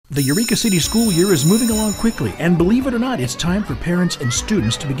The Eureka City school year is moving along quickly, and believe it or not, it's time for parents and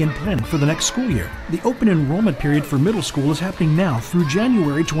students to begin planning for the next school year. The open enrollment period for middle school is happening now through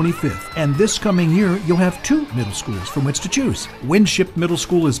January 25th, and this coming year, you'll have 2 middle schools from which to choose. Winship Middle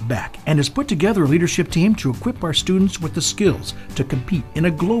School is back and has put together a leadership team to equip our students with the skills to compete in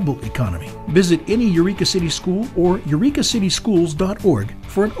a global economy. Visit any Eureka City school or eurekacitysschools.org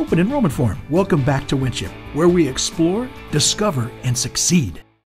for an open enrollment form. Welcome back to Winship, where we explore, discover, and succeed.